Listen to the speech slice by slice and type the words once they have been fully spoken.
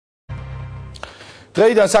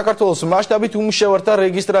დღეიდან საქართველოს მასშტაბით უმუშევართა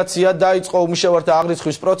რეგისტრაცია დაიწყო. უმუშევართა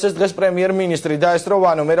აღრიცხვის პროცესს დღეს პრემიერ-მინისტრი დაესწრო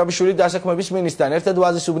ვანო მერაბიშვილი დასაქმების მინისტრთან ერთად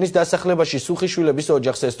ვაზისუბნის დასახლებაში სუხიშვილების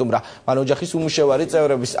ოჯახს ესტუმრა. მან ოჯახის უმუშევარი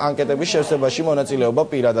წევრების ანკეტების შევსებაში მონაწილეობა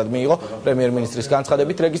პირადად მიიღო. პრემიერ-მინისტრის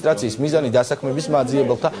განცხადებით რეგისტრაციის მიზანი დასაქმების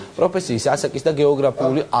მაძიებელთა პროფესიის, ასაკის და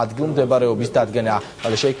გეოგრაფიული ადგილმდებარეობის დადგენაა.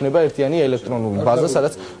 მალე შეიქმნება ერთიანი ელექტრონული ბაზა,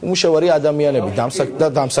 სადაც უმუშევარი ადამიანები და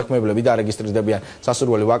დამსაქმებლები დარეგისტრირდებიან.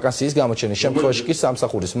 სასურველი ვაკანსიის გამოჩენის შემთხვევაში კი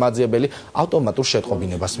სამსახურის მაძიებელი ავტომატურ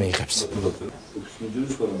შეტყობინებას მიიღებს.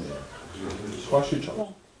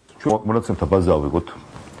 მონაცემთა ბაზა ავიღოთ,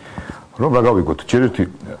 რომ რა გავიგოთ, ჯერ ერთი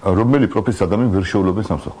რომელი პროფესიის ადამიანი ვერ შეუვლებენ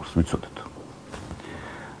სამსახურს, ვიცოდეთ.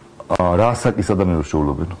 რა ასაკის ადამიანებს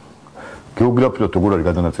შეუვლებენ, გეოგრაფიულად როგორ არის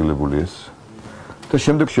გადანაწილებული ეს და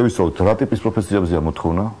შემდეგ შევისწავლოთ რა ტიპის პროფესიებზეა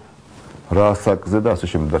მოთხოვნა, რა ასაკზე და ასე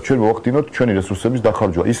შემდეგ. და ჩვენ მოვახდინოთ ჩვენი რესურსების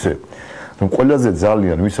დახარჯვა ისე რომ ყველაზე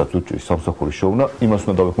ძალიან ვისაც უჭირს სამსახურის შეუნა, იმას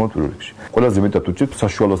უნდა დავეხმაროთ პირველ რიგში. ყველაზე მეტად უჭირს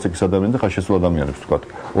საშუალო ასაკის ადამიანებს და ხარშესულ ადამიანებს, ვთქვათ,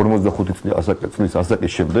 45 წლის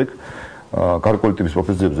ასაკის შემდეგ გარკვეული ტიპის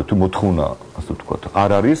პროფესიებზე თუ მოთხოვნა, ასე ვთქვათ,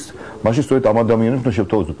 არ არის, მაშინ სწორედ ამ ადამიანებს უნდა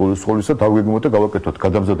შევთავაზოთ პოლის სკოლისა, დავგეგმოთ და გავაკეთოთ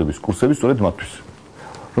გადამზადების კურსები სწორედ მათთვის,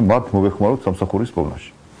 რომ მათ მოვეხმაროთ სამსახურის პოვნაში.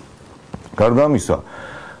 გარდა ამისა,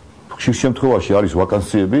 ხშირ შემთხვევაში არის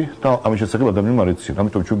ვაკანსიები და ამის შესახებ ადამიანმა არ იციან.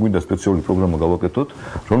 ამიტომ ჩვენ გვინდა სპეციალური პროგრამა გავაკეთოთ,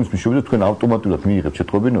 რომლის მეშვეობით თქვენ ავტომატურად მიიღებთ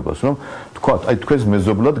შეტყობინებას, რომ თქვათ, აი თქვენს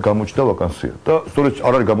მეზობლად გამოჩნდა ვაკანსია და სწორედ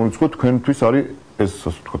არ არის გამორიცხული თქვენთვის არის ეს,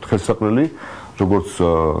 ასე ვთქვათ, ხელსაყრელი, როგორც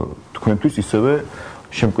თქვენთვის, ისევე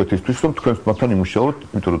შემკვეთისთვის, რომ თქვენ მათთან იმუშაოთ,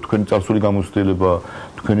 იმიტომ რომ თქვენი წარსული გამოცდილება,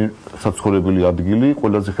 თქვენი საცხოვრებელი ადგილი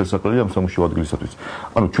ყველაზე ხელსაყრელი ამ სამუშაო ადგილისათვის.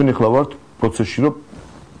 ანუ ჩვენ ახლა ვართ პროცესში, რომ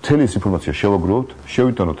მთელი ეს ინფორმაცია შევაგროვოთ,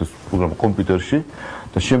 შევიტანოთ ეს პროგრამა კომპიუტერში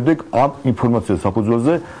და შემდეგ ამ ინფორმაციას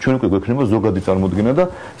საფუძველზე ჩვენ უკვე გვექნება ზოგადი წარმოდგენა და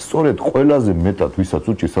სწორედ ყველაზე მეტად ვისაც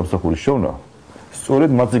უჭირს სამსახურის შოვნა, სწორედ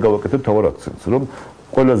მათზე გავაკეთებ თავარ აქცენტს, რომ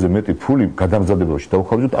ყველაზე მეტი ფული გადამზადებაში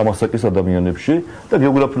დავხარჯოთ ამ ასაკის ადამიანებში და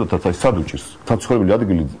გეოგრაფიულადაც აი სად უჭირს. საცხოვრებელი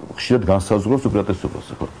ადგილი ხშირად განსაზღვრავს უპირატესობას.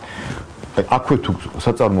 აქვე თუ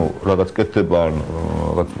საწარმო რაღაც კეთდება,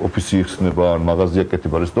 რაღაც ოფისი იხსნება, მაღაზია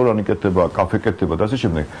კეთდება, რესტორანი კეთდება, კაფე კეთდება და ასე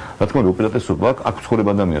შემდეგ. რა თქმა უნდა, უპირატესობა აქვს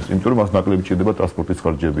ცხოვრება ადამიანს, იმიტომ რომ მას ნაკლები ჭირდება ტრანსპორტის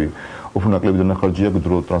ხარჯები, უფრო ნაკლები დანახარჯი აქვს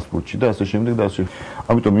დრო ტრანსპორტში და ასე შემდეგ და ასე.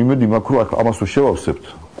 ამიტომ იმედი მაქვს, რომ ამას რო შევავსებთ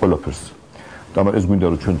ყველაფერს. და ეს გვინდა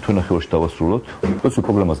რომ ჩვენ თვენახევარში დავასრულოთ, ეს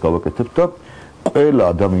პროგრამას გავაკეთებთ და ყველა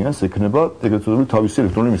ადამიანს ექნება ეგრეთ წოდებული თავისი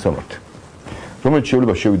ელექტრონული მისამართი. რომელიც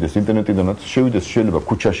შეიძლება შევიდეს ინტერნეტიდანაც, შევიდეს შეიძლება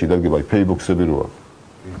ქუჩაში დაგება ფეიბოქსები როა.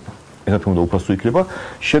 ეს რა თქმა უნდა უფასო იქნება,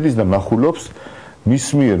 შედის და ნახულობს მის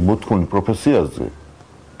მიერ მოთხოვნილ პროფესიაზე,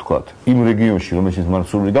 თქვათ, იმ რეგიონში, რომელშიც მან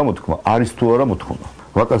სურვილი გამოთქმა, არის თუ არა მოთხოვნა.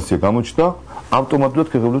 ვაკანსია გამოჩნდა, ავტომატურად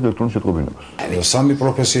ქეგებულობთ ელექტრონულ შეტყობინებას. სამი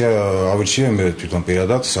პროფესია ავირჩიე მე თვითონ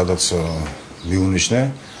პირადად, სადაც მიუნიშნე,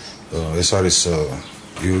 ეს არის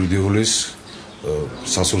იურიდიულის,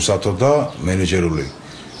 სასურსათო და მენეჯერული.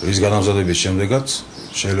 რის განამზადების შემდეგაც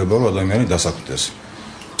შეიძლება რომ ადამიანი დასაქმდეს.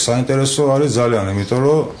 საინტერესო არის ძალიან, იმიტომ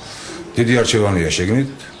რომ დიდი არჩევანია შეგნით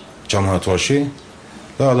ჩამონათვალში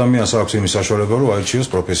და ადამიანს აქვს იმის საშუალება რომ აირჩიოს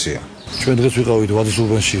პროფესია. ჩვენ დღეს ვიყავით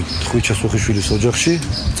ვაზისუბნში, ხვიჩა სუხიშვილის ოჯახში,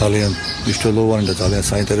 ძალიან მნიშვნელოვანი და ძალიან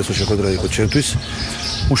საინტერესო შეხვედრა იყო ჩემთვის.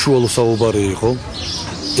 უშუალო საუბარი იყო.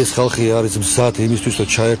 ეს ხალხი არის მზად იმისთვის, რომ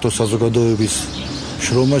ჩაერთოს საზოგადოების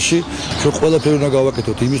შრომაში. ჩვენ ყველაფერი უნდა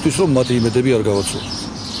გავაკეთოთ იმისთვის, რომ მათი იმედები არ გავაცვლოთ.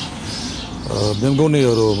 მე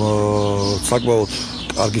მგონია რომ საკმაოდ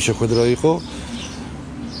კარგი შეხვედრა იყო.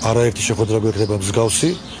 არაერთი შეხვედრა გვექნება მსგავსი.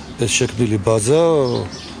 ეს შექმნილი ბაზა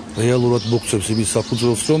რეალურად მოგცემს იმის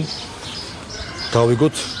საფუძველს, რომ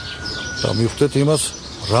დავიგოთ და მივხვდეთ იმას,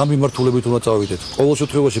 რა მიმართულებით უნდა წავიდეთ. ყოველ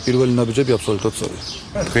შემთხვევაში პირველი ნაბიჯები აბსოლუტურად სწორია.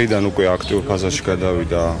 დღეიდან უკვე აქტიურ ფაზაში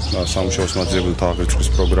გადავიდა სამუშაოს მაძიებელთა აღრიცხვის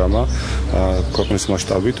პროგრამა. ქვეყნის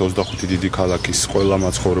მასშტაბით 25 დიდი ქალაქის ყველა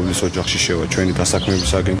მაცხოვრებლის ოჯახში შევა ჩვენი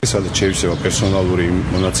დასაქმების აგენტი, სადაც შევისება პერსონალური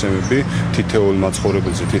მონაცემები თითოეულ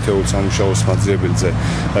მაცხოვრებელზე, თითოეულ სამუშაოს მაძიებელზე,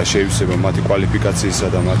 შევისება მათი კვალიფიკაციისა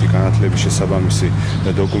და მათი განათლების შესაბამისი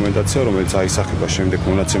დოკუმენტაცია, რომელიც აისახება შემდეგ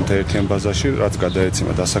მონაცემთა ერთიან ბაზაში, რაც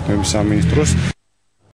გადაეცემა დასაქმების სამინისტროს.